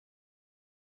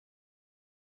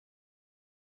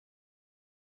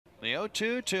The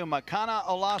 0-2 to Makana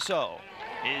Olaso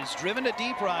is driven to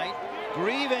deep right.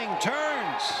 Grieving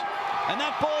turns, and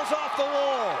that ball's off the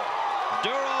wall.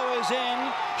 Duro is in.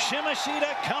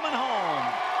 Shimashita coming home.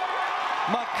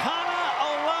 Makana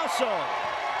Olaso,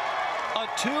 a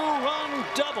 2-run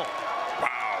double.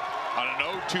 Wow, on an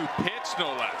 0-2 pitch,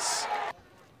 no less.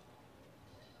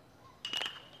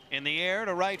 In the air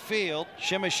to right field.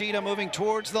 Shimashita moving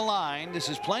towards the line. This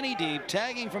is plenty deep.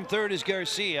 Tagging from third is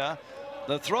Garcia.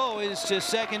 The throw is to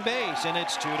second base, and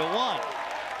it's 2-1.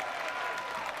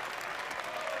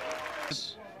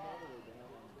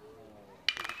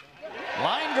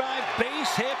 Line drive,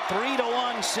 base hit,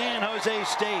 3-1 San Jose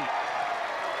State.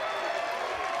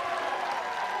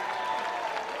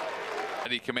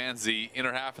 And he commands the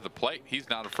inner half of the plate. He's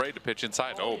not afraid to pitch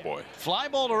inside. Oh boy. Fly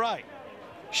ball to right.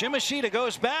 Shimashita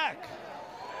goes back.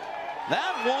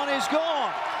 That one is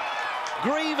gone.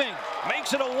 Grieving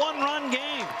makes it a 1-run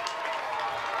game.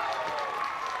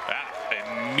 That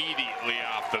immediately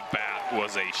off the bat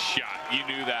was a shot. You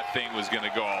knew that thing was going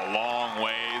to go a long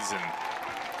ways, and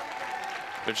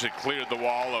it should cleared the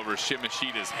wall over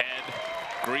Shimashita's head.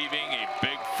 Grieving, a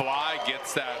big fly,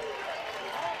 gets that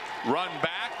run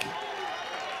back.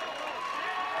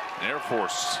 Air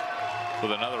Force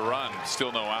with another run,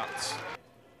 still no outs.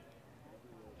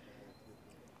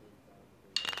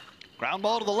 Ground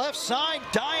ball to the left side,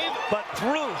 dive, but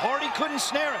through. Hardy couldn't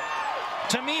snare it.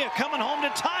 Tamiya coming home to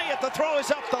tie it. The throw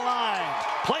is up the line.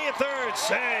 Play at third,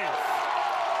 safe.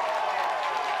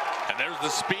 And there's the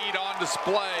speed on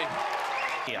display.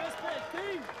 Yeah.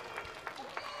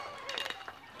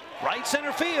 Right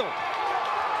center field.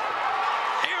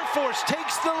 Air Force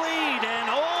takes the lead, and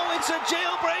oh, it's a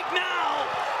jailbreak now.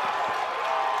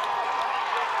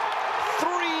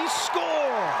 3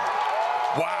 score.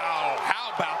 Wow,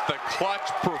 how about the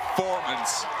clutch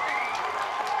performance?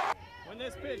 Win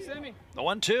this pitch, Sammy. The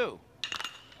 1-2.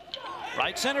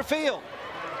 Right center field.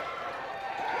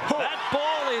 That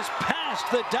ball is past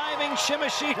the diving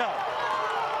Shimashita.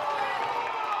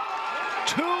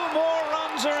 2 more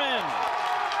runs are in.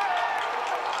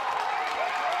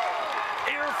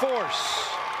 Air Force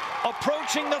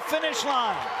approaching the finish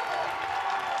line.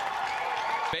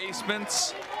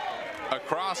 Basements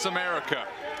across America.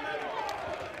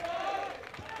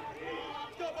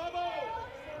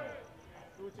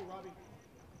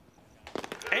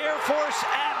 Air Force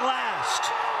at last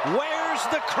wears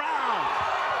the crown.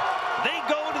 They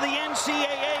go to the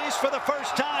NCAAs for the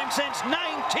first time since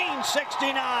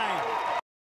 1969.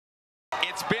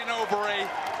 It's been over a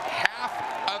half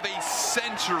of a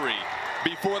century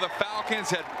before the Falcons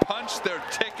had punched their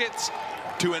tickets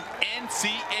to an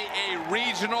NCAA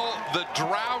regional. The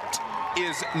drought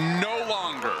is no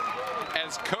longer,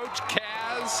 as Coach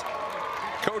Kaz,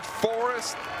 Coach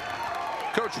Forrest,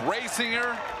 Coach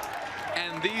Rasinger,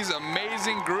 and these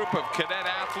amazing group of cadet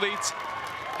athletes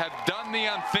have done the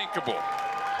unthinkable.